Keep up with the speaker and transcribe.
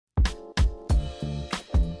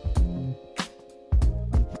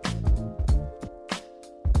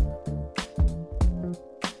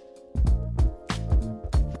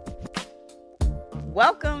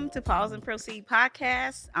Welcome to Pause and Proceed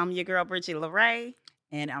podcast. I'm your girl, Bridgett LeRae.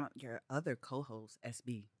 And I'm your other co-host,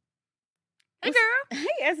 SB. Hey, girl.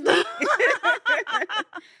 Hey, SB.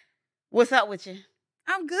 What's up with you?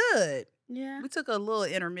 I'm good. Yeah. We took a little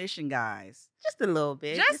intermission, guys. Just a little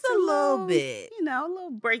bit. Just a little bit. You know, a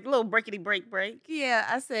little breakity break. Yeah,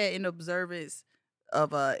 I said in observance of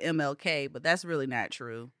MLK, but that's really not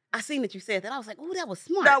true. I seen that you said that. I was like, "Ooh, that was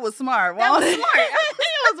smart." That was smart. That was smart.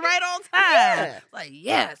 It was right on time. Yeah. Like,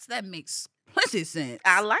 yes, that makes plenty sense.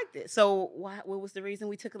 I liked it. So, what was the reason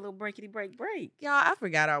we took a little breakity break? Y'all, I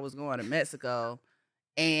forgot I was going to Mexico,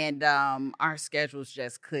 and our schedules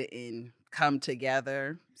just couldn't come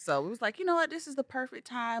together. So it was like, you know what? This is the perfect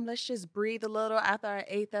time. Let's just breathe a little after our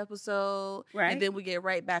 8th episode. Right. And then we get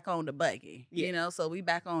right back on the buggy. Yeah. You know, so we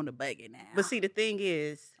back on the buggy now. But see, the thing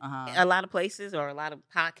is, a lot of places or a lot of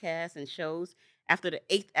podcasts and shows, after the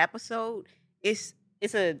 8th episode, it's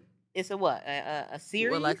a what? A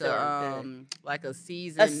series? Well, like a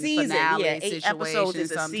season finale yeah. 8 situation episodes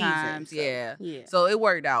is sometimes. a season. Yeah. So it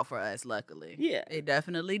worked out for us, luckily. Yeah. It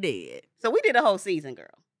definitely did. So we did a whole season, girl.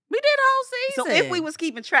 We did a whole season. So if we was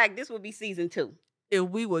keeping track, this would be season 2. If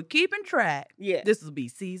we were keeping track, yeah, this would be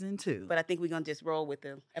season 2. But I think we're going to just roll with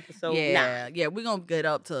the episode 9. Yeah, we're going to get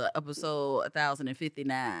up to episode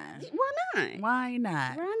 1059. Why not? Why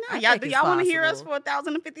not? Do y'all want to hear us for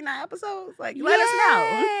 1059 episodes? Like, let us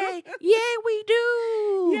know. Yay, we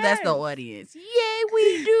do. Yes. That's the audience. Yay,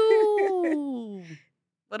 we do.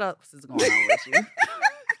 What else is going on with you?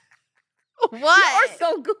 What? You are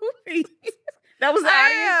so goofy. That was the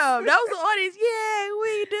audience. That was the audience. Yeah,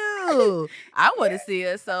 we do. I want to see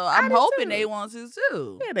us, so I'm hoping they want to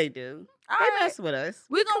too. Yeah, they do. All they right. mess with us.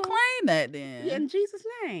 We're going to claim that then. Yeah, in Jesus'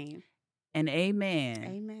 name. And amen.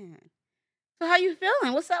 Amen. So how you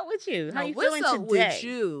feeling? What's up with you? How you feeling today? What's up with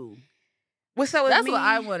you? What's up with That's me? what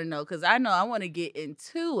I want to know, because I know I want to get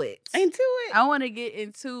into it. I want to get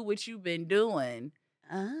into what you've been doing.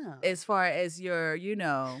 Oh. As far as your,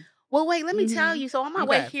 Well, wait, let me tell you. So on my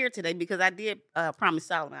way Okay. here today, because I did promise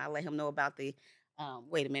Solomon, I'll let him know about the,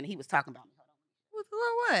 wait a minute, he was talking about me.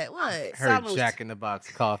 What? Heard Solomon Jack in the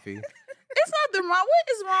Box coffee. It's nothing wrong.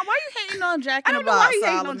 What is wrong? Why you hating on Jack in I the don't know why Box, you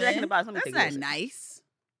hating on Solomon? Jack in the Box. Let me That's think not of it. nice.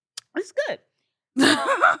 It's good.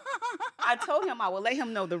 I told him I would let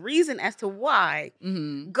him know the reason as to why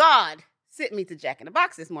God sent me to Jack in the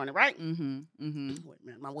Box this morning, right? Wait a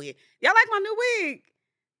minute, my wig. Y'all like my new wig?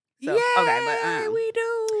 So, yeah, okay, but we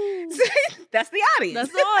do. that's the audience.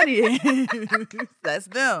 That's the audience. That's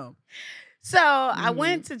them. So I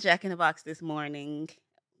went to Jack in the Box this morning.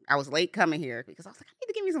 I was late coming here because I was like, I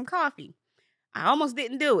need to get me some coffee. I almost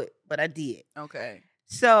didn't do it, but I did. Okay.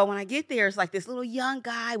 So when I get there, it's like this little young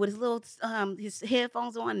guy with his little his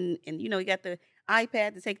headphones on, and he got the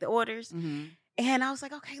iPad to take the orders. And I was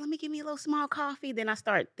like, okay, let me give me a little small coffee. Then I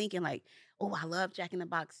start thinking like, oh, I love Jack in the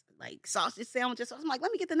Box like sausage sandwiches. So I'm like,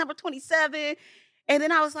 let me get the number 27. And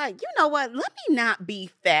then I was like, you know what? Let me not be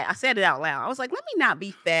fat. I said it out loud. I was like, let me not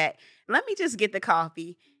be fat. Let me just get the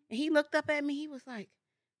coffee. And he looked up at me. He was like,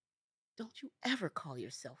 don't you ever call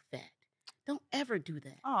yourself fat. Don't ever do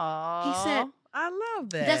that. Aww. He said, I love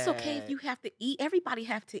that. that's okay if you have to eat. Everybody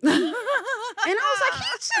have to eat. And I was like,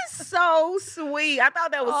 he's just so sweet. I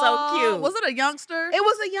thought that was so cute. Was it a youngster? It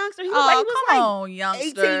was a youngster. He was come on,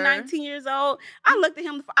 youngster. 18, 19 years old. I looked at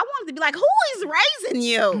him. I wanted to be like, who is raising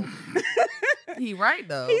you? He right,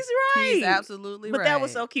 though. He's right. He's absolutely but right. But that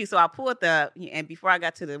was so cute. So I pulled and before I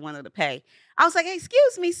got to the one of the pay, I was like, hey,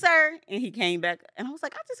 excuse me, sir. And he came back. And I was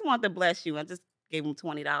like, I just wanted to bless you. I just gave him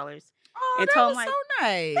 $20. Oh, and that told was him, so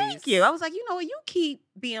nice. Thank you. I was like, you know what? You keep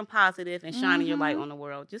being positive and shining your light on the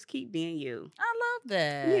world. Just keep being you. I love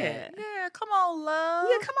that. Yeah. Yeah. Come on, love.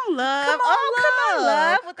 Yeah, come on, love. Come on,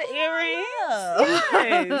 love. With the earrings.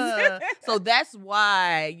 Yes. So that's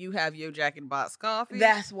why you have your Jack in the Box coffee?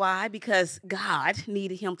 That's why, because God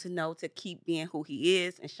needed him to know to keep being who he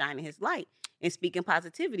is and shining his light and speaking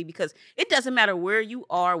positivity, because it doesn't matter where you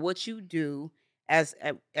are, what you do as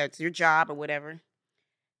your job or whatever.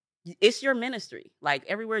 It's your ministry. Like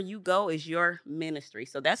everywhere you go is your ministry.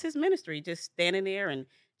 So that's his ministry, just standing there and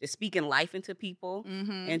just speaking life into people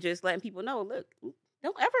and just letting people know, look,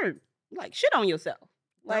 don't ever like shit on yourself.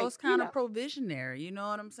 Like, that was kind of provisionary, you know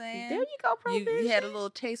what I'm saying? There you go, provision. You had a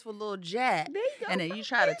little taste for a little Jack. There you go, and then you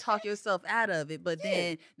try to talk yourself out of it, but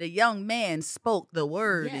then the young man spoke the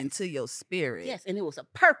word into your spirit. Yes, and it was a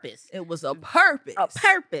purpose. It was a purpose. A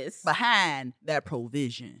purpose. Behind that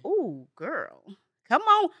provision. Ooh, girl. Come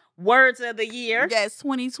on. Words of the year. Yes,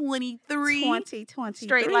 2023. 2023.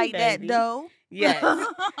 Straight like baby. that, though. Yes.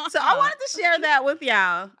 So I wanted to share that with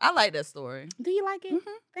y'all. I like that story. Do you like it? Mm-hmm.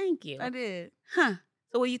 Thank you. I did. Huh.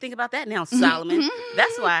 So what do you think about that now, Solomon?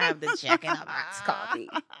 That's why I have the Jack in the Box coffee.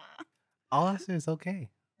 All I said is okay.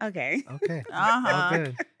 Okay. Okay. Uh-huh. All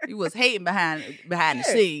good. He was hating behind the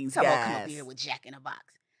scenes, Come guys. up here with Jack in the Box.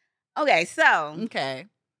 Okay, so Okay.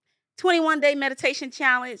 21-day meditation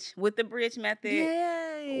challenge with the Bridge method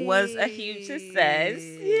Yay. was a huge success.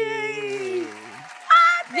 Yay!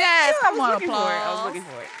 Yes, I come was on, looking for it. applause. I was looking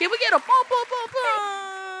for it. Can we get a boom, boom, boom,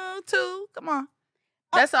 boom, too? Come on.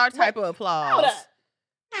 That's our type of applause. Hold up.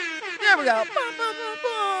 There we go. Boom, boom, boom,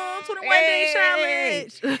 boom. 21-day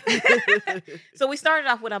challenge. So we started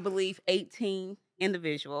off with, I believe, 18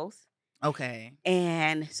 individuals. Okay.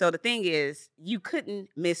 And so the thing is, you couldn't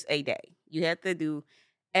miss a day. You had to do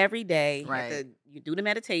every day. Right. You do the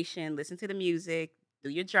meditation, listen to the music, do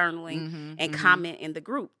your journaling, and mhm. comment in the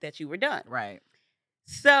group that you were done. Right.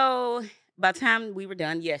 So by the time we were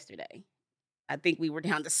done yesterday, I think we were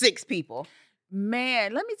down to 6 people.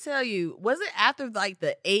 Man, let me tell you, was it after like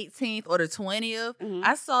the 18th or the 20th? Mhm.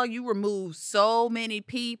 I saw you remove so many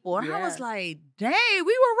people. And I was Yeah. like, dang, we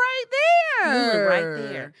were right there. We were right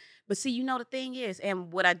there. But see, you know, the thing is,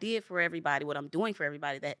 and what I did for everybody, what I'm doing for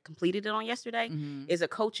everybody that completed it on yesterday Mhm. is a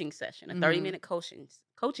coaching session, a Mhm. 30-minute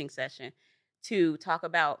coaching session to talk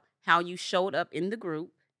about how you showed up in the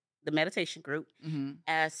group, the meditation group, Mhm.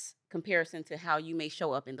 as comparison to how you may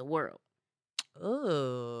show up in the world.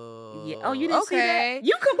 Oh. Yeah. Oh, you didn't see okay. that?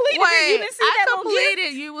 You completed it. You didn't see I that little gift?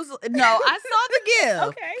 completed. You was no, I saw the gift.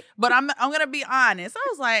 Okay. But I'm gonna be honest. I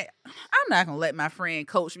was like, I'm not gonna let my friend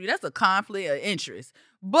coach me. That's a conflict of interest.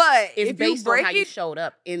 But It's if based you break on how you it, showed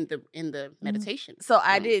up in the meditation. so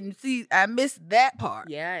I didn't see. I missed that part.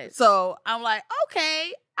 Yes. So I'm like,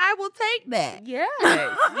 okay, I will take that. Yes.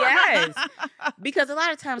 Yes. Because a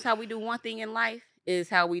lot of times how we do one thing in life is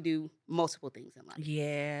how we do multiple things in life.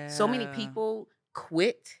 Yeah. So many people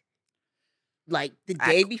quit like the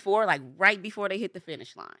day before, like right before they hit the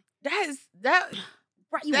finish line. That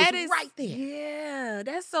Right, you that was is right there. Yeah,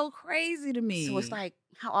 that's so crazy to me. So it's like,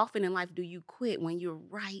 how often in life do you quit when you're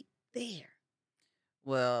right there?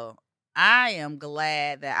 Well, I am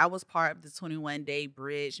glad that I was part of the 21-day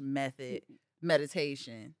bridge method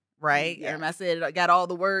meditation, right? Yeah. And I said I got all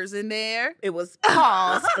the words in there. It was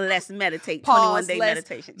pause, let's meditate, Pause, 21-day let's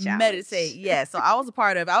meditation challenge. Meditate, yeah. So I was a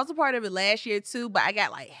part of it. I was a part of it last year too, but I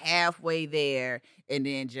got like halfway there and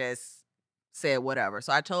then just said whatever.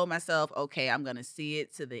 So I told myself, okay, I'm going to see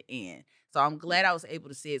it to the end. So I'm glad I was able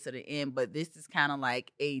to see it to the end, but this is kind of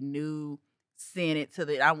like a new seeing it to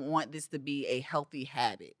the, I want this to be a healthy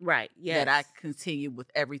habit. Right, yes. That I continue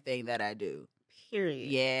with everything that I do. Period.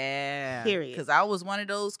 Yeah. Period. Because I was one of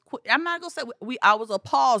those, I'm not going to say, I was a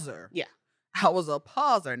pauser. Yeah. I was a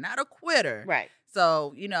pauser, not a quitter. Right.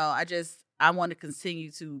 So, I want to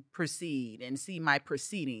continue to proceed and see my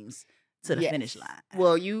proceedings to the finish line.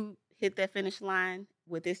 Well, you hit that finish line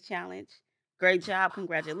with this challenge. Great job.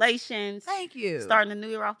 Congratulations. Thank you. Starting the new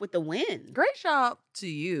year off with the win. Great job to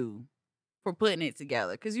you for putting it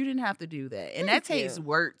together because you didn't have to do that. And that takes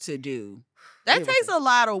work to do. That takes a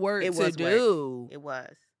lot of work to do. It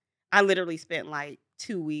was. I literally spent like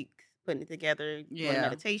 2 weeks putting it together, doing the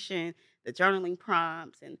meditation, the journaling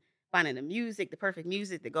prompts, and finding the music, the perfect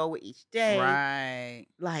music to go with each day. Right.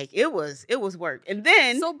 Like it was work. And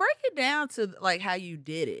then so break it down to like how you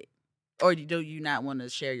did it. Or do you not want to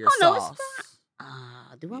share your sauce? No, it's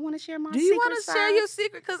fine. Do I want to share my secret? Do you want to share your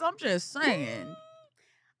secret? Because I'm just saying.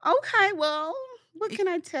 Okay, well, what can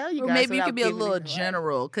I tell you guys? Or maybe you could be a little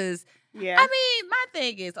general. Because, I mean, my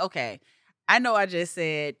thing is, okay, I know I just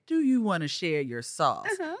said, do you want to share your sauce?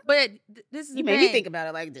 Uh-huh. But this is you made me think about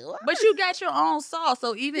it like, do I? But you got your own sauce.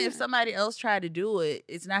 So even if somebody else tried to do it,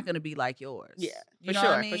 it's not going to be like yours. Yeah, you for know sure,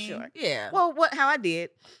 what I mean? for sure. Yeah. Well, how I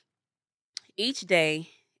did, each day,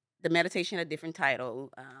 the meditation a different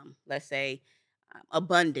title, let's say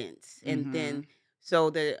abundance. And then,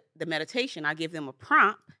 so the meditation, I give them a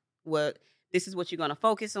prompt. This is what you're going to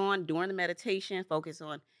focus on during the meditation. Focus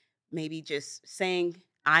on maybe just saying,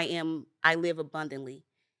 I live abundantly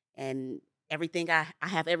and everything, I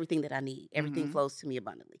have everything that I need. Everything flows to me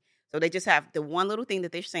abundantly. So they just have the one little thing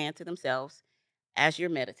that they're saying to themselves as you're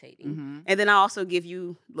meditating. And then I also give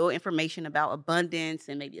you little information about abundance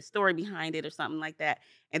and maybe a story behind it or something like that.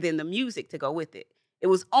 And then the music to go with it. It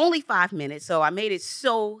was only 5 minutes, so I made it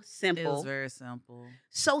so simple. It was very simple.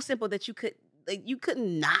 So simple that you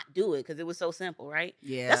couldn't not do it because it was so simple, right?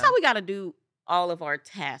 Yeah. That's how we got to do all of our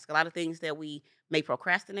tasks. A lot of things that we may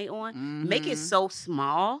procrastinate on, make it so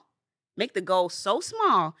small. Make the goal so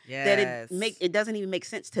small that it doesn't even make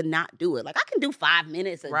sense to not do it. Like I can do 5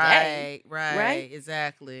 minutes a day. Right,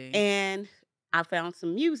 exactly. And I found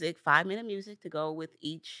some music, 5-minute music to go with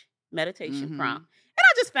each meditation prompt. And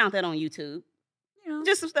I just found that on YouTube.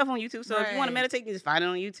 just some stuff on YouTube. So if you want to Right. meditate, you just find it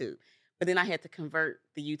on YouTube. But then I had to convert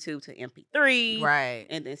the YouTube to MP3, Right.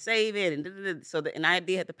 and then save it, and and I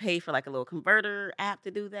did have to pay for like a little converter app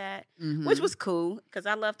to do that, which Mhm. was cool because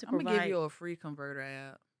I love to I'm gonna provide. give you a free converter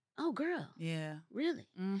app. Oh, girl, Yeah. really?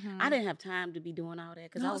 Mhm. I didn't have time to be doing all that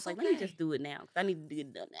because No, I was it's like, let me okay. just do it now because I need to get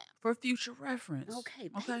it done now. For future reference. Okay,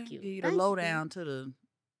 thank Okay. you. Give you the Thank you. lowdown to the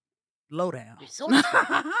lowdown.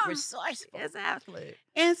 Resourceful. Resourceful. Exactly.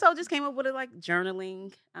 And so just came up with a like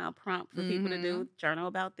journaling prompt for people to Mhm. do, journal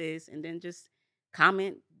about this, and then just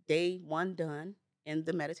comment day 1 done in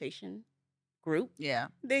the meditation group. Yeah.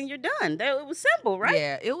 Then you're done. It was simple, right?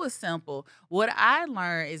 Yeah, it was simple. What I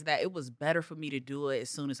learned is that it was better for me to do it as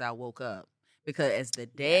soon as I woke up. Because as the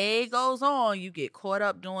day Yes. goes on, you get caught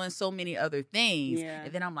up doing so many other things. Yeah.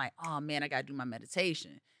 And then I'm like, oh man, I got to do my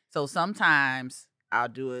meditation. So sometimes I'll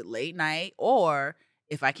do it late night, or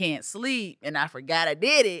if I can't sleep and I forgot I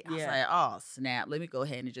did it, I was Yeah. like, oh snap, let me go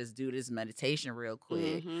ahead and just do this meditation real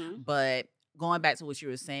quick. Mhm. But going back to what you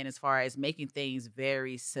were saying as far as making things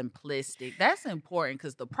very simplistic, that's important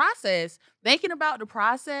because thinking about the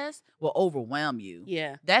process will overwhelm you.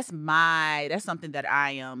 Yeah. That's something that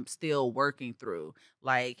I am still working through.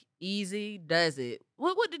 Like, easy does it.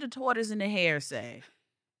 What did the tortoise and the hare say?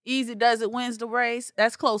 Easy does it wins the race.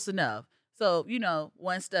 That's close enough. So,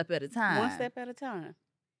 one step at a time. One step at a time.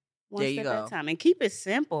 There you One step at go. a time. And keep it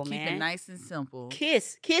simple, Keep man. it nice and simple.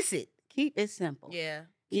 Kiss it. Keep it simple. Yeah.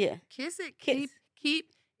 Yeah. Kiss it. Kiss.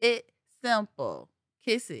 Keep it simple.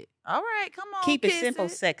 Kiss it. All right, come on. Keep it kiss simple, it.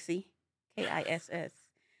 sexy. KISS.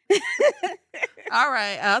 All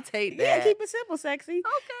right, I'll take that. Yeah, keep it simple, sexy.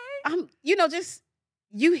 Okay. Just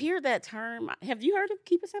you hear that term. Have you heard of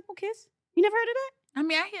keep it simple kiss? You never heard of that? I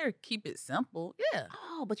mean, I hear keep it simple. Yeah.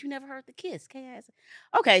 Oh, but you never heard the kiss. KISS.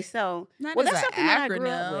 Okay, so Not well, as that's an something that I grew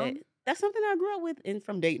up acronym. with. That's something I grew up with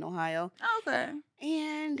from Dayton, Ohio. Okay.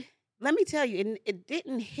 And let me tell you, it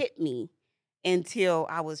didn't hit me until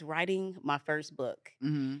I was writing my first book.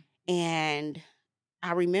 Mm-hmm. And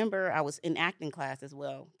I remember I was in acting class as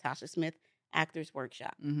well, Tasha Smith Actors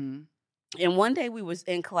Workshop. Mm-hmm. And one day we was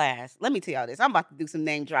in class. Let me tell y'all this. I'm about to do some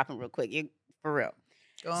name dropping real quick, for real.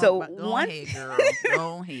 Go one- ahead, girl.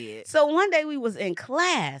 Go ahead. So one day we was in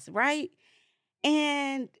class, right?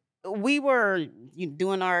 And we were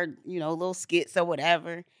doing our, little skits or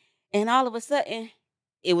whatever. And all of a sudden,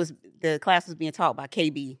 the class was being taught by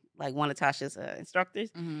KB, like one of Tasha's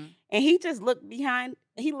instructors. Mm-hmm. And he just looked behind.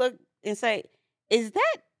 He looked and said, "Is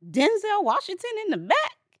that Denzel Washington in the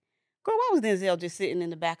back?" Girl, why was Denzel just sitting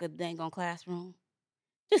in the back of the dang on classroom?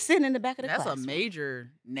 Just sitting in the back of the That's classroom. a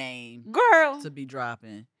major name Girl. to be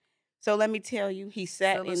dropping. So let me tell you, he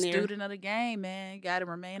sat Still in a there. student of the game, man. Got to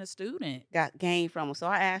remain a student. Got game from him. So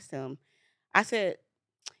I asked him, I said,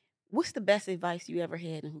 "What's the best advice you ever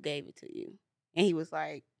had and who gave it to you?" And he was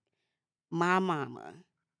like, "My mama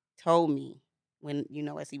told me when,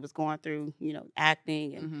 as he was going through,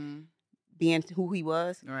 acting and Mm-hmm. being who he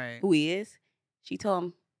was, Right. who he is, she told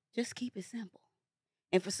him, just keep it simple."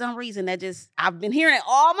 And for some reason, I've been hearing it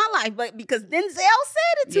all my life, but because Denzel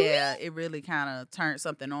said it to me, It really kind of turned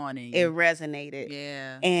something on in it you. resonated.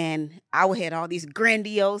 Yeah. And I had all these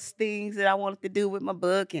grandiose things that I wanted to do with my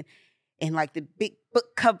book and like the big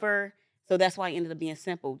book cover. So that's why it ended up being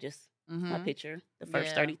simple. Just my Mhm. picture, the first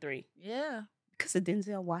Yeah. 33. Yeah. Because of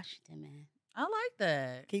Denzel Washington, man. I like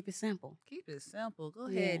that. Keep it simple. Keep it simple. Go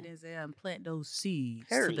ahead, Yeah. Denzel, and plant those seeds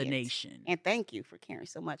to the Period. nation. And thank you for caring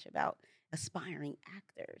so much about aspiring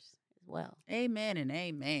actors as well. Amen and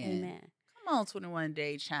amen. Amen. Come on, 21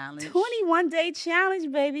 Day Challenge. 21-day challenge,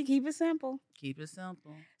 baby. Keep it simple. Keep it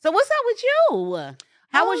simple. So what's up with you?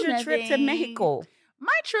 How was Oh, your trip to nothing. Mexico?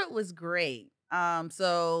 My trip was great.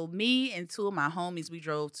 So me and two of my homies, we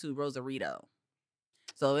drove to Rosarito.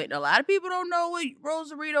 So a lot of people don't know what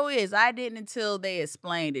Rosarito is. I didn't until they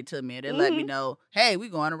explained it to me. They let me know, hey, we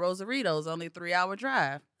going to Rosarito. It's only a 3-hour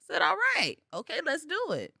drive. I said, all right, okay, let's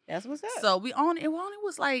do it. That's what's up. So it only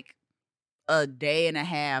was like a day and a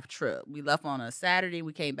half trip. We left on a Saturday.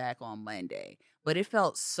 We came back on Monday. But it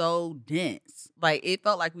felt so dense. Like, it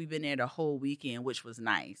felt like we've been there the whole weekend, which was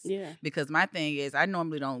nice. Yeah. Because my thing is, I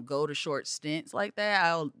normally don't go to short stints like that.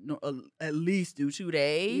 I'll at least do 2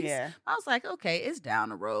 days. Yeah. I was like, okay, it's down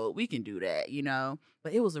the road. We can do that,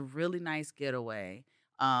 But it was a really nice getaway.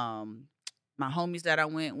 My homies that I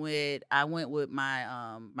went with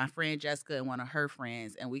my my friend Jessica and one of her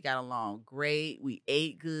friends, and we got along great. We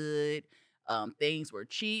ate good. Things were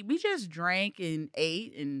cheap. We just drank and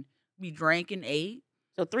ate, and we drank and ate.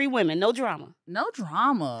 So 3 women, no drama. No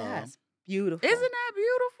drama. That's beautiful. Isn't that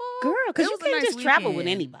beautiful? Girl, because It you was a can't nice just travel with weekend.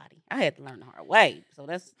 anybody. I had to learn the hard way. So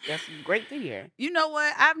that's great to hear. You know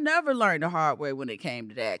what? I've never learned the hard way when it came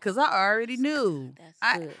to that because I already knew.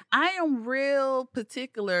 That's good. I am real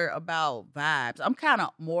particular about vibes. I'm kind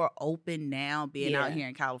of more open now being out here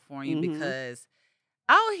in California because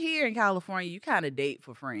out here in California, you kind of date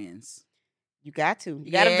for friends. You got to.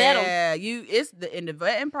 You got to vet them. Yeah, the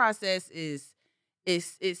vetting process is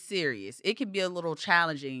serious. It can be a little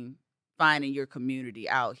challenging finding your community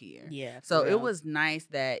out here. Yeah. So it was nice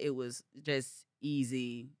that it was just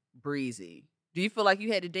easy breezy. Do you feel like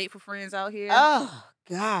you had to date for friends out here? Oh,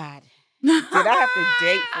 God. Did I have to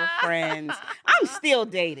date for friends? I'm still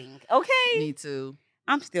dating, okay? Me too.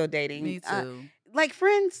 I'm still dating. Me too. Like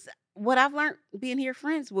friends, what I've learned being here,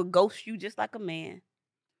 friends will ghost you just like a man.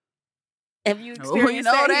 Have you experienced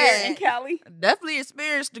that here in Cali? Definitely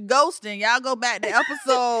experienced the ghosting. Y'all go back to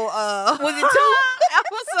episode. Was it 2?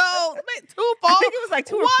 Episode 2, 4? I think it was like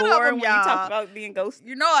 2 or 4 of them, when you talked about being ghosted.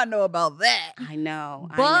 You know I know about that. I know.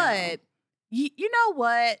 But you know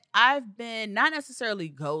what? I've been not necessarily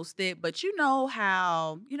ghosted, but you know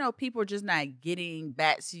how, people are just not getting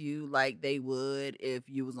back to you like they would if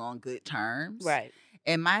you was on good terms. Right.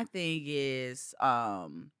 And my thing is,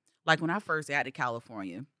 like when I first got to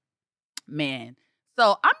California, man.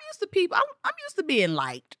 So I'm used to people. I'm used to being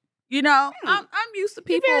liked. I'm used to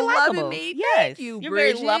people loving me. Yes, Thank you, you're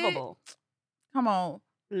Bridgett. very lovable. Come on,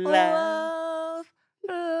 Love.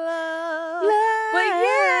 But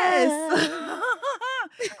yes,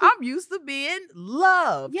 I'm used to being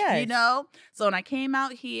loved. Yes. So when I came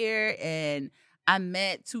out here and I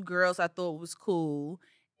met 2 girls I thought was cool.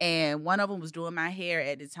 And one of them was doing my hair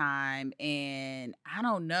at the time. And I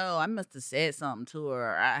don't know. I must have said something to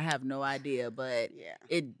her. I have no idea. But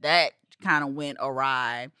that kind of went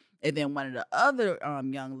awry. And then one of the other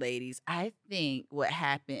young ladies, I think what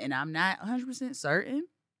happened, and I'm not 100% certain,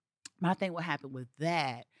 but I think what happened with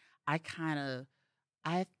that, I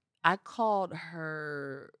called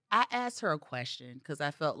her. I asked her a question because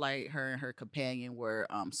I felt like her and her companion were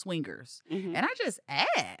swingers. And I just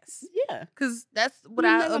asked. Yeah. Because that's what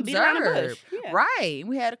I observed. Yeah. Right.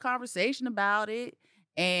 We had a conversation about it.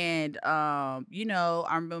 And, I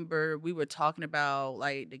remember we were talking about,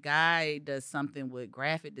 like, the guy does something with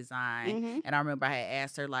graphic design. And I remember I had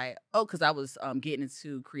asked her, like, because I was getting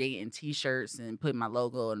into creating T-shirts and putting my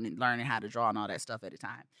logo and learning how to draw and all that stuff at the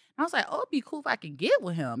time. And I was like, it'd be cool if I could get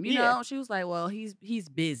with him, you know? She was like, well, he's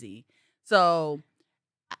busy. So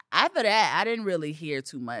after that, I didn't really hear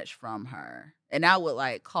too much from her. And I would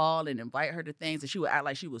like call and invite her to things, and she would act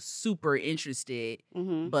like she was super interested,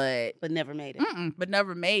 but never made it. But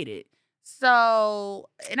never made it. So,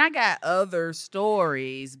 and I got other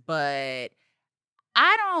stories, but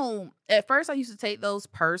I don't. At first, I used to take those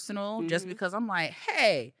personal, just because I'm like,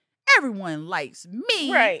 hey, everyone likes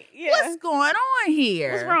me. Right. Yeah. What's going on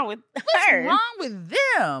here? What's wrong with her? What's wrong with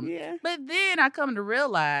them? Yeah. But then I come to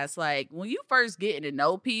realize, like, when you first getting to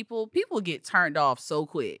know people get turned off so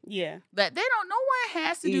quick. Yeah. That no one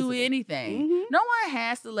has to do anything. No one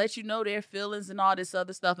has to let you know their feelings and all this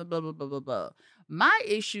other stuff and blah, blah, blah, blah, blah. My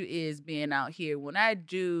issue is being out here when I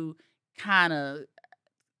do kind of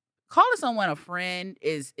calling someone a friend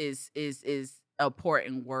is an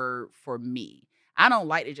important word for me. I don't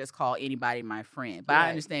like to just call anybody my friend, but I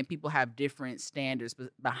understand people have different standards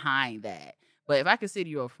behind that. But if I consider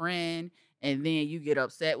you a friend and then you get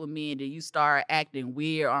upset with me and then you start acting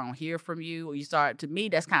weird or I don't hear from you or you start, to me,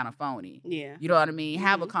 that's kind of phony. Yeah. You know what I mean?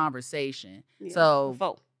 Have a conversation. Yeah. So, a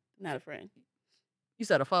foe, not a friend. You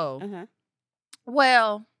said a foe? Uh-huh.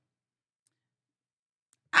 Well,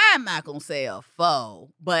 I'm not going to say a foe,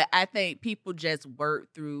 but I think people just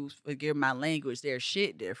work through, forgive my language, their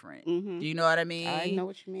shit different. Do you know what I mean? I know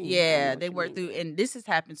what you mean. Yeah, they work through, and this has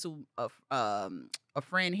happened to a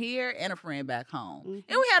friend here and a friend back home.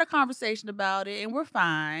 And we had a conversation about it, and we're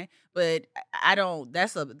fine, but I don't,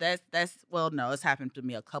 no, it's happened to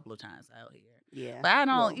me a couple of times out here. Yeah. But I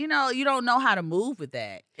don't, you don't know how to move with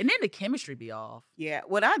that. And then the chemistry be off. Yeah.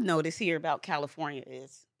 What I've noticed here about California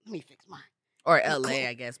is, let me fix mine. Or LA,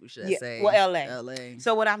 I guess we should say. Well, LA. LA.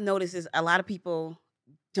 So what I've noticed is a lot of people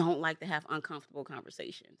don't like to have uncomfortable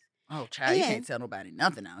conversations. Oh, child, you can't tell nobody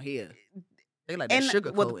nothing out here. They like that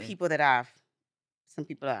sugar coating. Some people that I've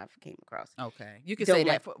came across. Okay. You can say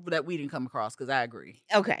that that we didn't come across because I agree.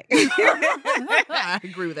 Okay. I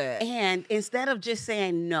agree with that. And instead of just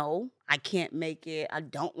saying, no, I can't make it, I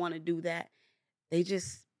don't want to do that, they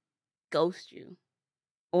just ghost you.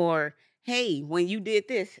 Or, hey, when you did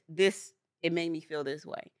this, it made me feel this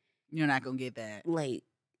way. You're not going to get that. Like,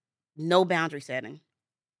 no boundary setting.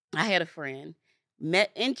 I had a friend, met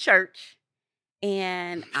in church,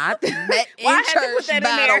 And I Met in why I had to put church, that in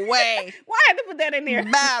by there? the way. Why I had to put that in there?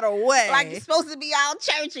 By the way. Like you're supposed to be all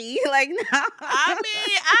churchy. Like no. I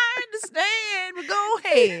mean, I understand, but go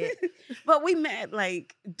ahead. But we met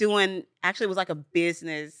like doing actually it was like a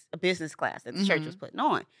business class that the church was putting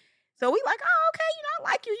on. So we like, oh, okay,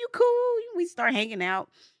 I like you, you cool. We start hanging out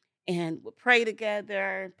and would pray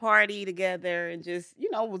together, party together, and just,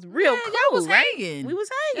 was real cool. Y'all was right? hanging. We was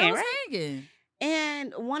hanging, Y'all was right? hanging.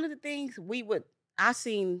 And one of the things I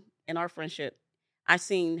seen in our friendship, I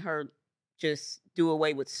seen her just do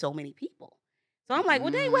away with so many people. So I'm like,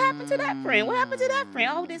 well, dang, what happened to that friend? What happened to that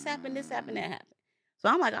friend? Oh, this happened, that happened. So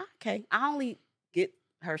I'm like, okay, I only get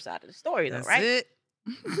her side of the story, though, That's right? it.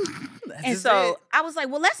 And so I was like,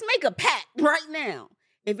 well, let's make a pact right now.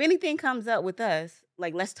 If anything comes up with us,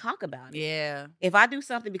 like, let's talk about it. Yeah. If I do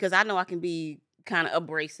something, because I know I can be kind of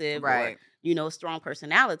abrasive right. or, strong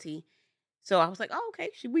personality. So I was like, oh, okay,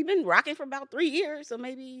 we've been rocking for about 3 years. So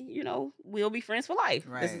maybe, we'll be friends for life.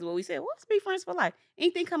 Right. This is what we said. Well, let's be friends for life.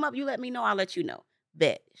 Anything come up, you let me know. I'll let you know.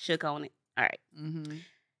 Bet. Shook on it. All right. Mm-hmm.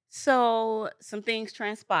 So some things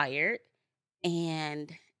transpired.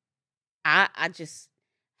 And I just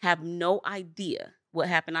have no idea what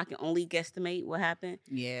happened. I can only guesstimate what happened.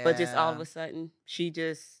 Yeah. But just all of a sudden, she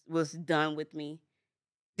just was done with me.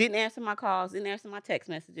 Didn't answer my calls, didn't answer my text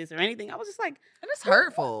messages or anything. I was just like, and it's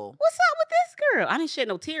hurtful. What's up with this girl? I didn't shed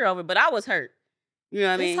no tear over it, but I was hurt. You know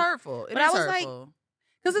what I mean? It's hurtful. But I was like,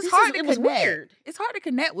 because it's hard to it connect. was weird. It's hard to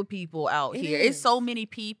connect with people out here. Is. It's so many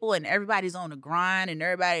people and everybody's on the grind and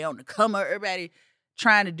everybody on the come up, everybody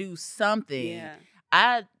trying to do something. Yeah.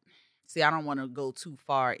 I don't want to go too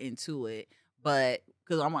far into it, but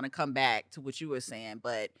because I want to come back to what you were saying.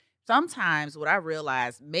 But sometimes what I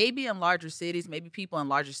realize, maybe in larger cities, maybe people in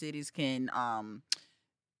larger cities can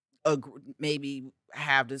maybe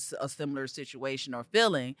have a similar situation or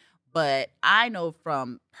feeling. But I know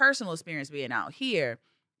from personal experience being out here,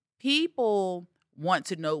 people want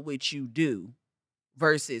to know what you do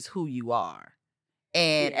versus who you are.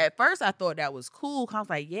 And at first I thought that was cool. I was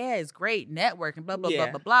like, yeah, it's great networking, blah, blah, blah,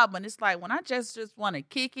 blah, blah. But it's like, when I just want to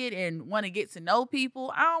kick it and want to get to know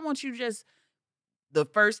people, I don't want you the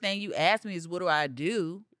first thing you ask me is, what do I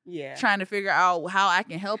do? Yeah. Trying to figure out how I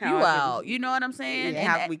can help you out. You know what I'm saying? Yeah, and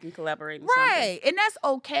how we can collaborate. Right. And that's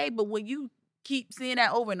okay. But when you keep seeing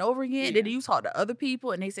that over and over again, then you talk to other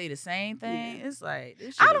people and they say the same thing. It's like,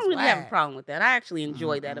 this shit I don't is really have a whack. problem with that. I actually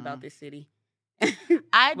enjoy that about this city. But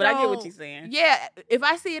I get what you're saying. Yeah, if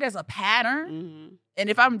I see it as a pattern, and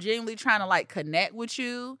if I'm genuinely trying to like connect with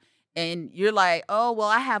you, and you're like, oh, well,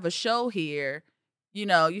 I have a show here,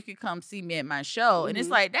 you could come see me at my show, and it's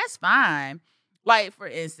like, that's fine. Like, for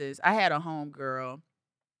instance, I had a homegirl,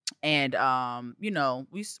 and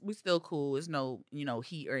we still cool. There's no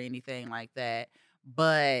heat or anything like that,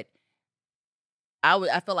 but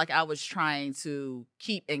I felt like I was trying to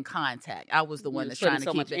keep in contact. I was the one that's trying to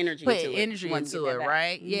so keep much energy put into energy it, into it,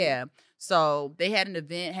 right? Mm-hmm. Yeah. So they had an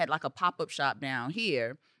event, had like a pop-up shop down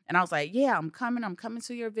here. And I was like, yeah, I'm coming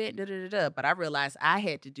to your event, But I realized I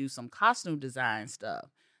had to do some costume design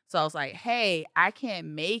stuff. So I was like, hey, I can't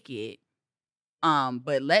make it.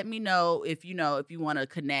 But let me know if you want to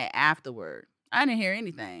connect afterward. I didn't hear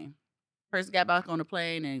anything. Person got back on the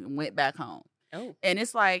plane and went back home. Oh. And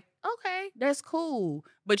it's like, okay, that's cool.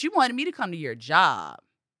 But you wanted me to come to your job.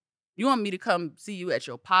 You want me to come see you at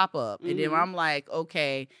your pop-up. And then I'm like,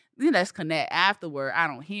 okay, then let's connect afterward. I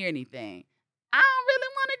don't hear anything. I don't really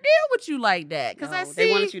want to deal with you like that. Because they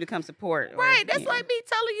wanted you to come support. Right. That's like me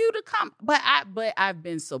telling you to come. But I've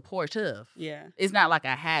been supportive. Yeah. It's not like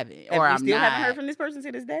I haven't. Or I'm you still not. haven't heard from this person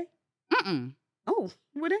to this day? Mm-mm. Oh,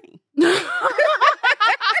 what ain't?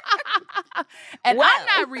 And I'm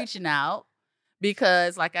not reaching out.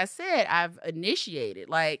 Because, like I said, I've initiated.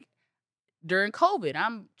 Like, during COVID,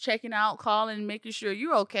 I'm checking out, calling, making sure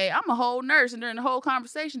you're okay. I'm a whole nurse, and during the whole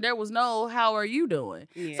conversation, there was no, how are you doing?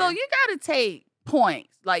 Yeah. So you got to take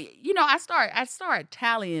points. Like, I started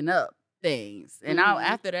tallying up things. And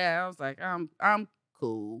after that, I was like, I'm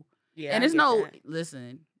cool. Yeah. And it's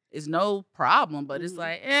it's no problem, but it's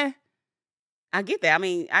like, I get that. I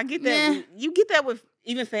mean, I get that. You get that with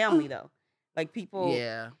even family, though. Like, people.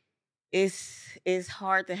 Yeah. It's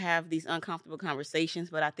hard to have these uncomfortable conversations,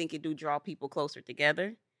 but I think it do draw people closer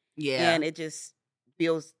together. Yeah. And it just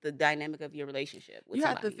builds the dynamic of your relationship with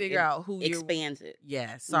somebody. Have to figure out who expands it.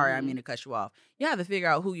 Yeah. Sorry, I mean to cut you off. You have to figure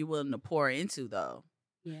out who you're willing to pour into, though.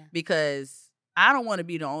 Yeah. Because I don't want to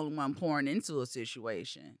be the only one pouring into a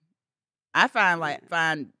situation. I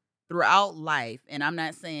find throughout life, and I'm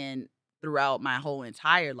not saying throughout my whole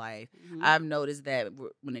entire life, I've noticed that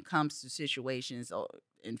when it comes to situations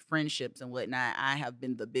in friendships and whatnot, I have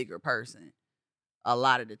been the bigger person. a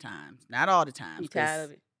lot of the times. Not all the times. You tired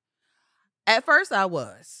of it? At first, I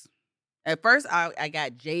was. At first, I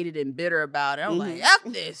got jaded and bitter about it. I was like, F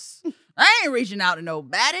this. I ain't reaching out to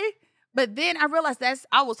nobody. But then I realized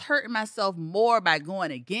I was hurting myself more by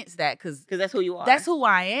going against that because that's who you are. That's who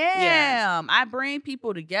I am. Yeah. I bring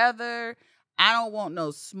people together. I don't want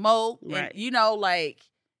no smoke. Right. And, like,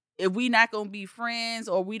 if we not going to be friends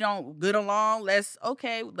or we don't get along, let's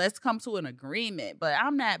come to an agreement. But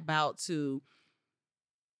I'm not about to,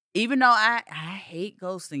 even though I hate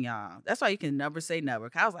ghosting, y'all. That's why you can never say never.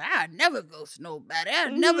 'Cause I was like, I never ghost nobody. I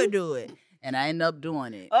never do it. And I end up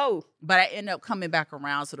doing it. Oh. But I end up coming back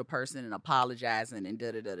around to the person and apologizing and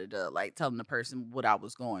da-da-da-da-da. Like telling the person what I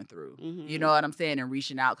was going through. Mm-hmm. You know what I'm saying? And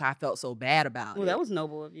reaching out because I felt so bad about it. Well, that was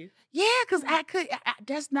noble of you. Yeah, because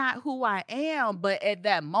that's not who I am. But at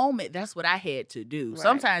that moment, that's what I had to do. Right.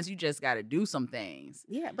 Sometimes you just got to do some things.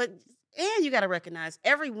 Yeah, and you got to recognize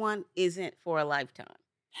everyone isn't for a lifetime.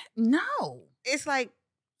 No. It's like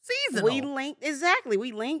seasonal. We linked. Exactly.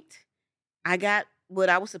 We linked. I got what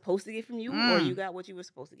I was supposed to get from you, or you got what you were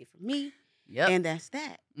supposed to get from me. Yep. And that's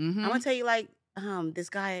that. Mm-hmm. I'm going to tell you, like, this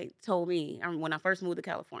guy told me when I first moved to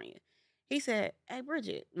California. He said, hey,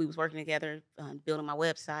 Bridgett, we was working together, building my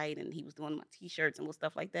website, and he was doing my T-shirts and little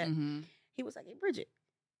stuff like that. Mm-hmm. He was like, hey, Bridgett.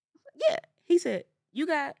 Yeah. He said, you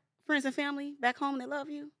got friends and family back home that love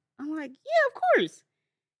you? I'm like, yeah, of course.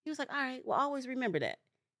 He was like, all right, well, always remember that.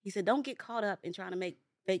 He said, don't get caught up in trying to make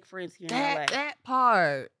fake friends here in LA. That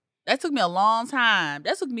part. That took me a long time.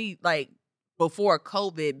 That took me like before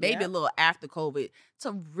COVID, maybe a little after COVID,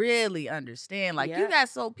 to really understand. Like you got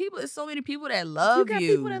there's so many people that love you. You got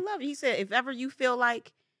people that love you. He said, if ever you feel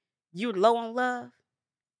like you're low on love,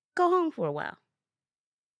 go home for a while.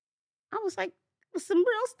 I was like, some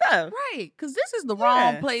real stuff. Right. Because this is the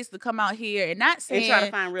wrong place to come out here and not saying try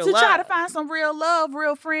to find real love. Try to find some real love,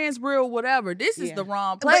 real friends, real whatever. This is the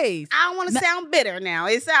wrong place. But I don't want to sound bitter now.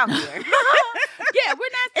 It's out here. Yeah, we're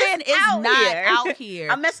not saying it's not out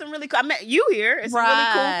here. I met some really cool. I met you here. It's some really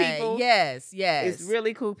cool people. Yes. It's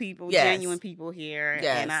really cool people, genuine people here.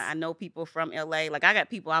 Yes. And I know people from LA. Like I got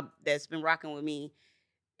people that's been rocking with me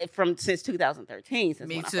since 2013, since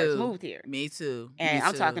when I first moved here. Me too. And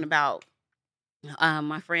I'm talking about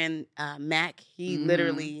my friend Mac. He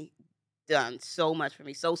literally done so much for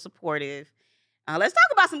me, so supportive. Let's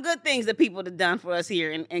talk about some good things that people have done for us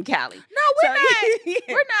here in Cali. No, we're not.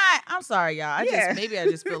 We're not. I'm sorry, y'all. I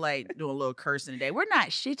just feel like doing a little cursing today. We're not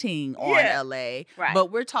shitting on LA, right.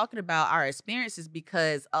 But we're talking about our experiences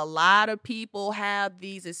because a lot of people have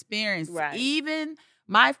these experiences. Right. Even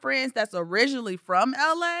my friends that's originally from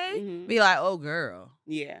LA be like, oh, girl.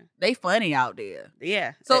 Yeah. They funny out there.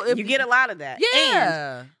 Yeah. So if you get a lot of that.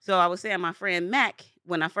 Yeah. And so I was saying my friend Mac,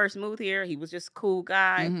 when I first moved here, he was just a cool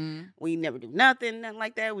guy. Mm-hmm. We never do nothing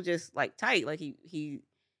like that. It was just like tight. Like he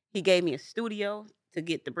gave me a studio to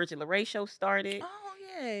get the Bridgett LeRae show started. Oh,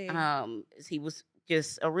 yay. He was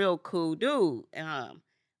just a real cool dude.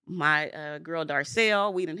 My girl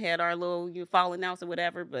Darcel, we done had our little falling outs or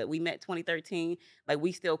whatever, but we met 2013. Like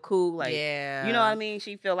we still cool. Like, you know what I mean?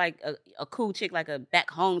 She feel like a cool chick, like a back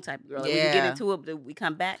home type of girl. Like we can get into it, but we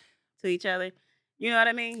come back to each other. You know what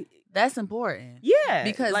I mean? That's important. Yeah.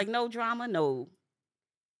 Because like no drama, no.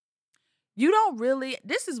 You don't really,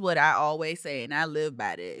 this is what I always say, and I live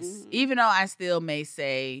by this. Mm-hmm. Even though I still may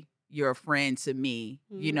say you're a friend to me,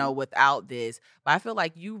 without this. But I feel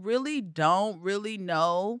like you really don't really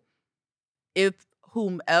know if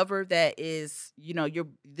whomever that is, you're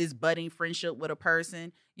this budding friendship with a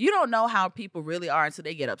person, you don't know how people really are until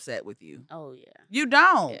they get upset with you. Oh, yeah. You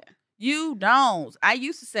don't. Yeah. You don't. I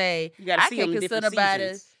used to say, you gotta I see can't them consider about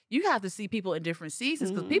it. You have to see people in different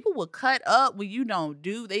seasons because people will cut up when you don't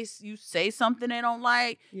do. You say something they don't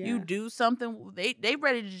like. Yeah. You do something. They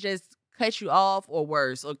ready to just cut you off or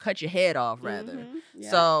worse, or cut your head off rather. Mm-hmm.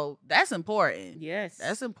 Yeah. So that's important. Yes,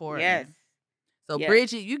 that's important. Yes. So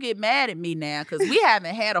Bridgett, you get mad at me now because we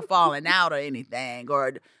haven't had a falling out or anything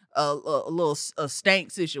or a little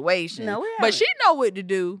stank situation. No, we haven't. But she know what to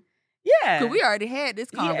do. Yeah, because we already had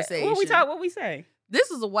this conversation. What we say? This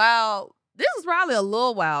was probably a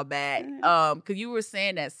little while back. Because you were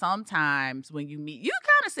saying that sometimes when you meet, you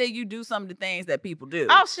kind of say you do some of the things that people do.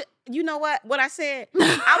 Oh shit! You know what? What I said? I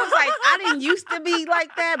was like, I didn't used to be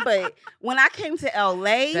like that, but when I came to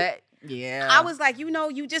LA, I was like,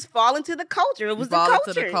 you just fall into the culture. It was the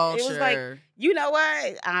culture. It was like, you know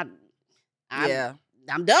what?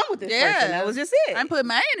 I'm done with this person. That was just it. I put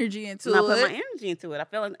my energy into it. I put my energy into it.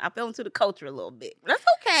 I fell into the culture a little bit. That's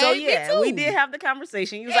okay. So yeah, we did have the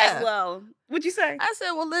conversation. You was like, well, what'd you say? I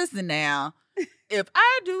said, well, listen now. If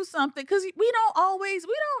I do something, because we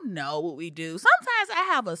don't know what we do. Sometimes I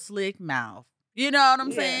have a slick mouth. You know what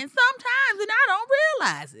I'm saying? Sometimes, and I don't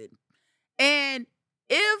realize it. And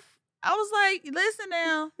if I was like, listen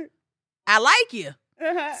now, I like you.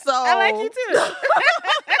 So I like you too.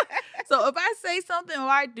 So if I say something or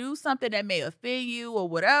I do something that may offend you or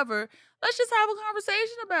whatever, let's just have a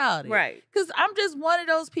conversation about it. Right. Because I'm just one of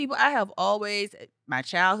those people. I have always, my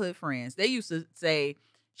childhood friends, they used to say,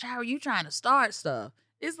 Shower, you trying to start stuff.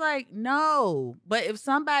 It's like, no. But if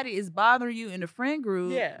somebody is bothering you in the friend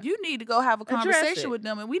group, you need to go have a conversation with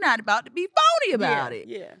them, and we're not about to be phony about it.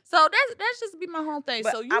 Yeah. So that's just be my whole thing.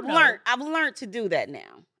 But So I've learned to do that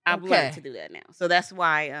now. I've learned to do that now. So that's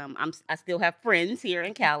why I still have friends here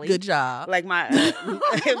in Cali. Good job. Like my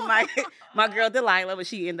my girl Delilah, but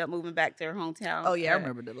she ended up moving back to her hometown. Oh yeah, I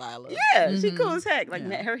remember Delilah. Yeah, she cool as heck. Like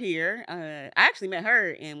met her here. I actually met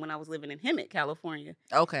her when I was living in Hemet, California.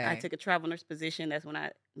 Okay. I took a travel nurse position. That's when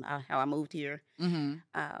how I moved here. Mm-hmm.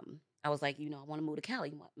 I was like, I want to move to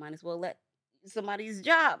Cali. Might as well let somebody's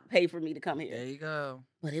job pay for me to come here. There you go.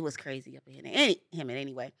 But it was crazy up in Hemet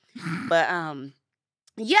anyway. But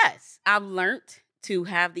yes, I've learned to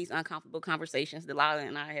have these uncomfortable conversations. Delilah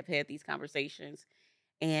and I have had these conversations.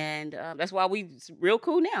 And that's why we real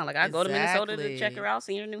cool now. Like I go to Minnesota to check her out,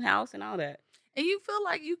 see her new house and all that. And you feel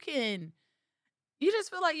like you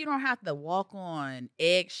just feel like you don't have to walk on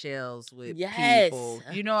eggshells with people.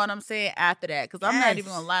 You know what I'm saying? After that. Because I'm not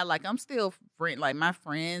even going to lie. Like I'm still like my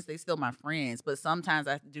friends, they still my friends. But sometimes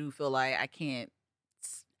I do feel like I can't,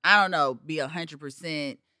 I don't know, be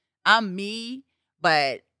 100%. I'm me.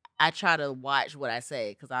 But I try to watch what I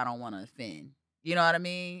say because I don't want to offend. You know what I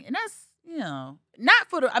mean? And that's, not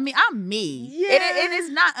for I'm me. Yeah. And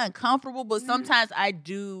it's not uncomfortable, but sometimes I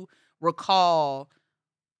do recall,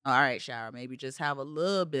 all right, Shower, maybe just have a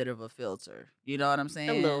little bit of a filter. You know what I'm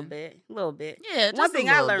saying? A little bit. Yeah, just one thing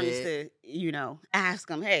I learned bit. is to, ask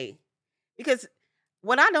them, hey, because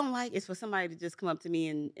what I don't like is for somebody to just come up to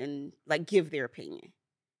me and like give their opinion.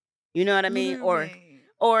 You know what I mean?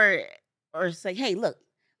 Or say, hey, look,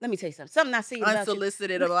 let me tell you something. Something I see about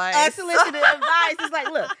unsolicited advice. Unsolicited advice. It's like,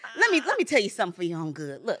 look, let me tell you something for your own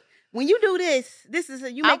good. Look, when you do this is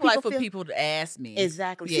you make people for people to ask me.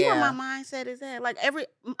 Exactly. See where my mindset is at. Like I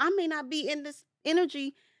may not be in this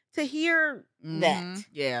energy to hear that.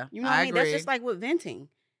 Yeah. You know what I mean? That's just like with venting.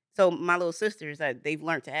 So my little sisters, they've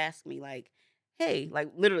learned to ask me like, hey,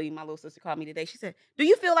 like literally my little sister called me today. She said, do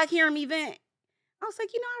you feel like hearing me vent? I was like,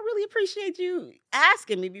 I really appreciate you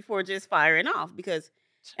asking me before just firing off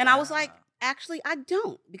and I was like, actually, I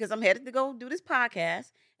don't because I'm headed to go do this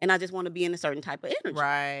podcast and I just want to be in a certain type of energy.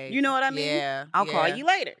 Right. You know what I mean? Yeah. I'll call you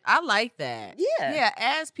later. I like that. Yeah. Yeah,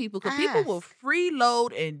 ask people because people will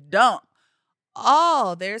freeload and dump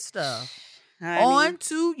all their stuff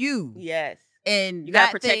onto you. Yes. And you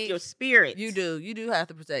gotta protect your spirit. You do. You do have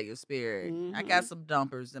to protect your spirit. Mm-hmm. I got some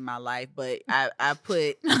dumpers in my life, but I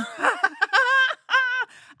put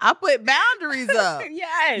I put boundaries up.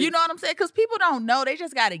 Yes. You know what I'm saying? Because people don't know. They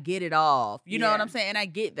just got to get it off. You know what I'm saying? And I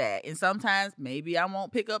get that. And sometimes maybe I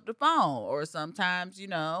won't pick up the phone. Or sometimes,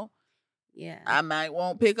 I might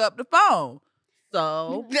won't pick up the phone.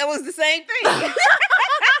 So. That was the same thing.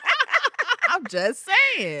 I'm just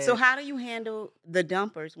saying. So how do you handle the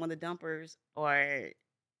dumpers when the dumpers are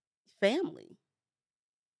family?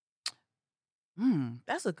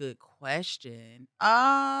 That's a good question.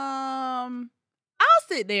 I'll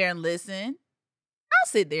sit there and listen.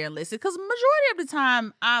 Because majority of the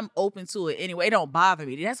time I'm open to it anyway. It don't bother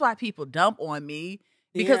me. That's why people dump on me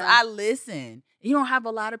because I listen. You don't have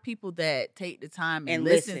a lot of people that take the time and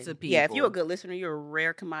listen to people. Yeah, if you're a good listener, you're a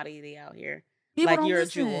rare commodity out here. People like don't you're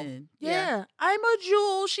listen. A jewel. Yeah, I'm a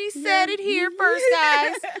jewel. She said it here first,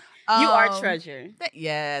 guys. You are treasure.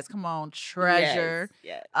 Yes, come on, treasure.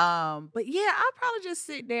 Yes. But yeah, I'll probably just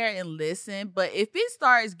sit there and listen. But if it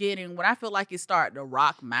starts when I feel like it's starting to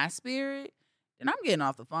rock my spirit, then I'm getting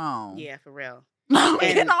off the phone. Yeah, for real. I'm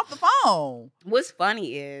getting off the phone. What's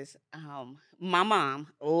funny is my mom,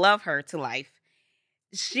 love her to life.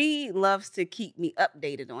 She loves to keep me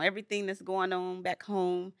updated on everything that's going on back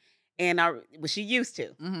home. And she used to.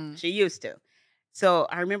 Mm-hmm. She used to. So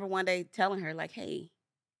I remember one day telling her, like, hey,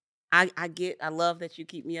 I love that you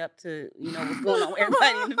keep me up to, what's going on with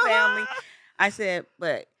everybody in the family. I said,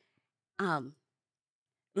 but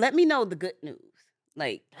let me know the good news.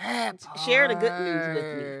 Like, share the good news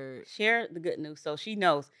with me. Share the good news so she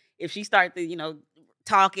knows if she starts to,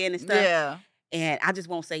 talking and stuff. Yeah. And I just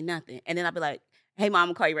won't say nothing. And then I'll be like, hey, Mom, I'm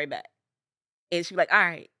going to call you right back. And she'll be like, all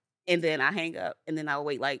right. And then I hang up. And then I'll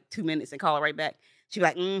wait like 2 minutes and call her right back. She'll be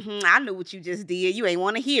like, I knew what you just did. You ain't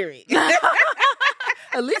want to hear it.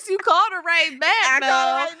 At least you called her right back. I though.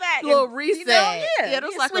 called her right back. Little And, reset. you know, Yeah, it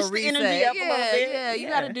was like a switch the reset. energy up a little bit. Yeah, you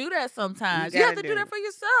got to do that sometimes. You You have to gotta do do that it. for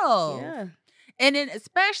yourself. Yeah. And then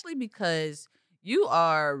especially because you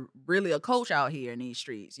are really a coach out here in these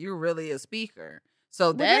streets. You're really a speaker.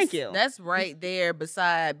 So thank you. that's right there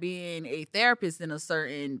beside being a therapist in a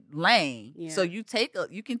certain lane. Yeah. So you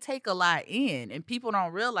can take a lot in, and people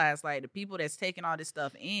don't realize like the people that's taking all this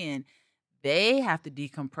stuff in, they have to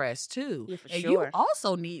decompress too. Yeah, for and sure. you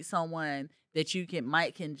also need someone that you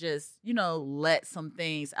can just, let some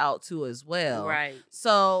things out to as well. Right.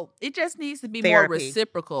 So it just needs to be Therapy. more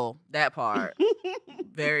reciprocal, that part.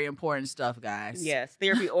 Very important stuff, guys. Yes,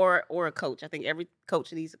 therapy or a coach. I think every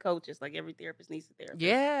coach needs a coach, just like every therapist needs a therapist.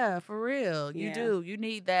 Yeah, for real. You Yeah. do. You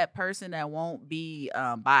need that person that won't be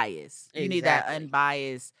biased. You need that Exactly.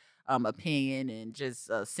 unbiased opinion and just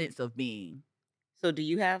a sense of being. So do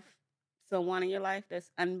you have someone in your life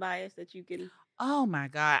that's unbiased that you can Oh my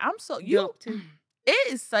God. I'm so jump to?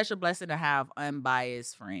 It is such a blessing to have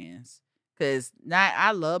unbiased friends. Cause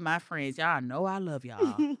I love my friends. Y'all know I love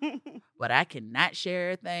y'all. But I cannot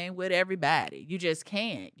share everything with everybody. You just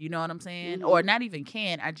can't. You know what I'm saying? Mhm. Or not even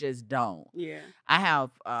can. I just don't. Yeah. I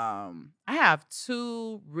have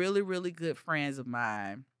two really, really good friends of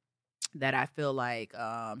mine that I feel like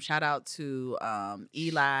shout out to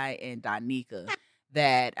Eli and Donika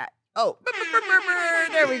that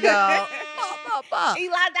there we go.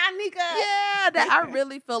 Eli Donika. Yeah, that I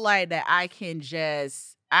really feel like that I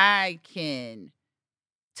can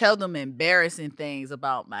tell them embarrassing things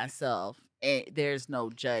about myself and there's no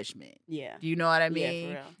judgment. Yeah. Do you know what I Yeah, mean?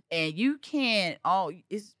 for real. And you can't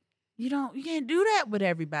you can't do that with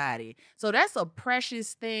everybody. So that's a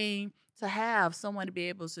precious thing to have someone to be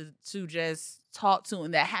able to just talk to,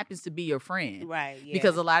 and that happens to be your friend. Right. Yeah.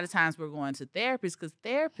 Because a lot of times we're going to therapists because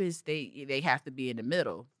therapists they have to be in the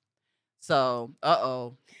middle. So,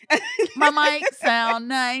 my mic sound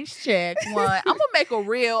nice. Check one. I'm gonna make a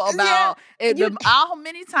reel about how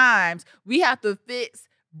many times we have to fix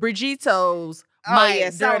Bridgetto's mic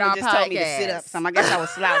during someone our just podcast. told me to sit up. Some. I guess I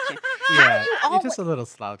was slouching. Yeah, you you're always- just a little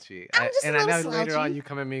slouchy. I'm just a and I little know later on slouchy. you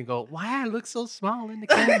come at me and go, "Why I look so small in the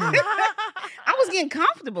camera?" I was getting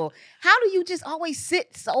comfortable. How do you just always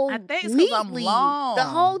sit so I think it's 'cause I'm neatly long. the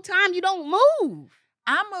whole time? You don't move.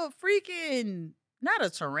 I'm a freaking not a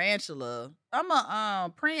tarantula. I'm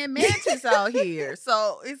a praying mantis out here.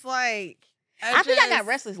 So it's like I think I got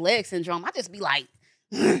restless leg syndrome. I just be like,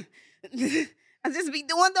 I just be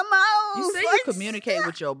doing the most. You say you like, communicate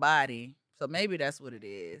with your body, so maybe that's what it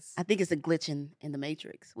is. I think it's a glitch in the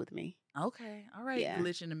matrix with me. Okay, all right, Yeah.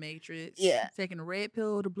 glitch in the matrix. Yeah. Taking the red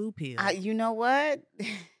pill or the blue pill. You know what?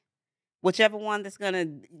 Whichever one that's gonna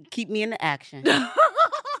keep me into action.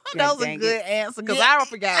 That was a dang good answer because Yeah. I don't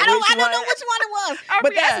forget. I don't know which one it was, I but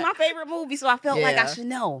forgot. that's my favorite movie, so I felt like I Yeah. should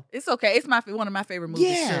know. It's okay. It's one of my favorite movies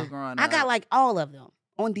Yeah. too. Growing I up, got like all of them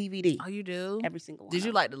on DVD. Oh, you do? Every single one. Did of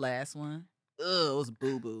you them. like the last one? Ugh, it was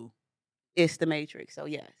boo boo. It's the Matrix, so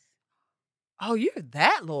yes, Oh, you're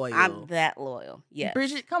that loyal. I'm that loyal. Yes,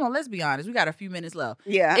 Bridget, come on, let's be honest. We got a few minutes left.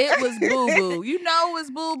 Yeah, It was boo boo. You know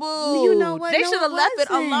it's boo boo. You know what? They No, should have it left it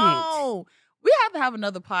wasn't. alone. We have to have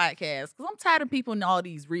another podcast because I'm tired of people in all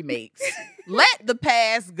these remakes. Let the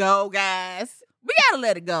past go, guys. We gotta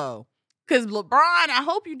let it go. Because LeBron, I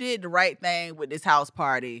hope you did the right thing with this House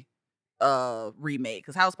Party remake.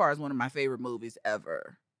 Because House Party is one of my favorite movies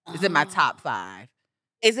ever. It's in my top 5.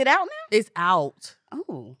 Is it out It's out. now?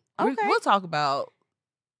 Oh, We- okay. We'll talk about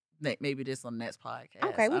maybe this on the next podcast.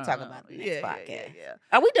 Okay, we'll I talk don't about know. it next podcast. Yeah.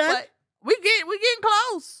 Are we done? But we getting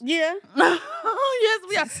close. Yeah. Yes,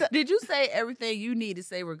 we are. Did you say everything you need to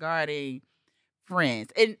say regarding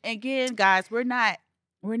friends? And again, guys, we're not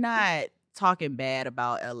talking bad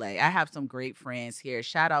about LA. I have some great friends here.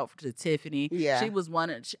 Shout out to Tiffany. Yeah. She was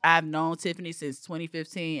I've known Tiffany since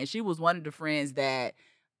 2015, and she was one of the friends that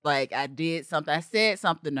like I said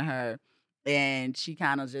something to her. And she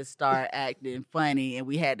kind of just started acting funny, and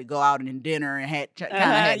we had to go out and dinner and had to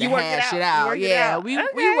You worked it hash out. it You out. worked it Yeah, out. we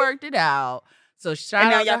Okay. worked it out. So shout And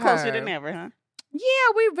now out y'all to closer her. than ever, huh?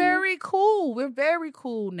 Yeah, we're very cool. We're very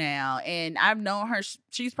cool now, and I've known her.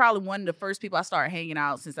 She's probably one of the first people I started hanging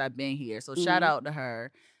out since I've been here. So shout out to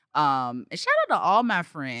her, and shout out to all my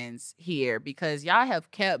friends here because y'all have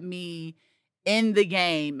kept me in the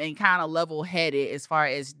game and kind of level-headed as far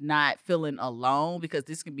as not feeling alone because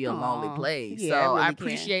this can be a lonely Aw, place. yeah, it So really I can.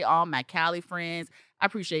 appreciate all my Cali friends. I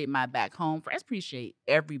appreciate my back home friends. I appreciate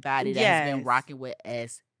everybody that has been Yes. rocking with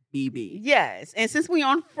SBB. Yes. And since we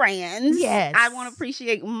on friends, Yes. I want to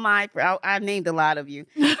appreciate I named a lot of you,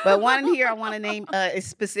 but one here I want to name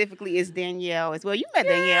specifically is Danielle as well. You met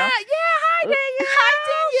Danielle. Yeah, hi Danielle.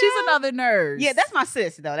 Hi, She's another nurse. Yeah, that's my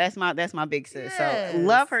sis though. That's my big sis. Yes. So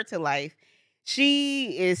love her to life.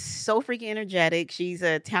 She is so freaking energetic. She's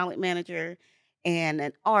a talent manager and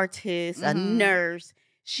an artist, a nurse.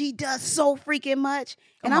 She does so freaking much.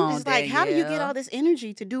 And I'm just like, how do you get all this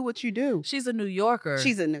energy to do what you do? She's a New Yorker.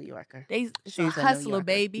 She's a New Yorker. She's a hustler,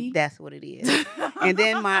 baby. That's what it is. And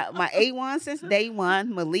then my A1 since day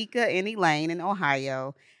one, Malika and Elaine in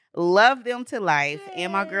Ohio. Love them to life. Yay.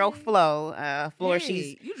 And my girl Flo. Flo,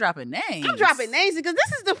 hey, you dropping names. I'm dropping names because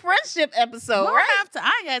this is the friendship episode, we right?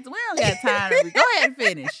 We don't got time. Go ahead and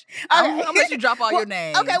finish. I'm gonna let you drop all your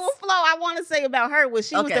names. Okay, well, Flo, I want to say about her was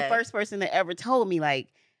she was the first person that ever told me like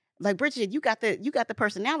Bridgett, you got the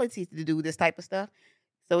personality to do this type of stuff.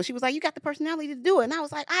 So she was like, you got the personality to do it. And I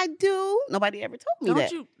was like, I do. Nobody ever told me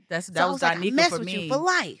that. That was Danica for with me. You for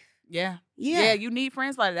life. Yeah. You need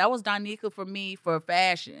friends like that. That was Danica for me for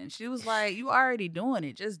fashion. She was like, you already doing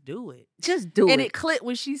it. Just do it. Just do it. And it clicked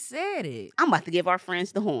when she said it. I'm about to give our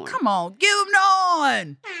friends the horn. Come on, give them the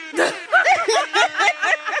horn.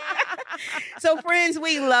 So, friends,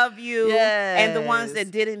 we love you. Yes. And the ones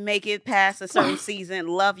that didn't make it past a certain season,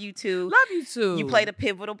 love you too. Love you too. You played a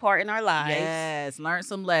pivotal part in our lives. Yes. Learn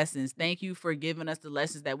some lessons. Thank you for giving us the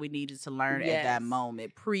lessons that we needed to learn at that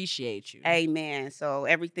moment. Appreciate you. Amen. So,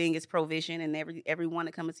 everything is provision and everyone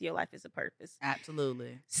that comes into your life is a purpose.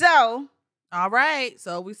 Absolutely. So, all right.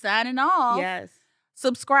 So, we signing off. Yes.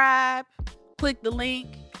 Subscribe. Click the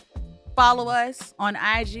link. Follow us on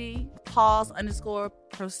IG.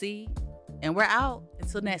 Pause_proceed. And we're out.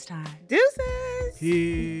 Until next time. Deuces.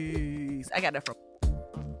 Peace. I got that from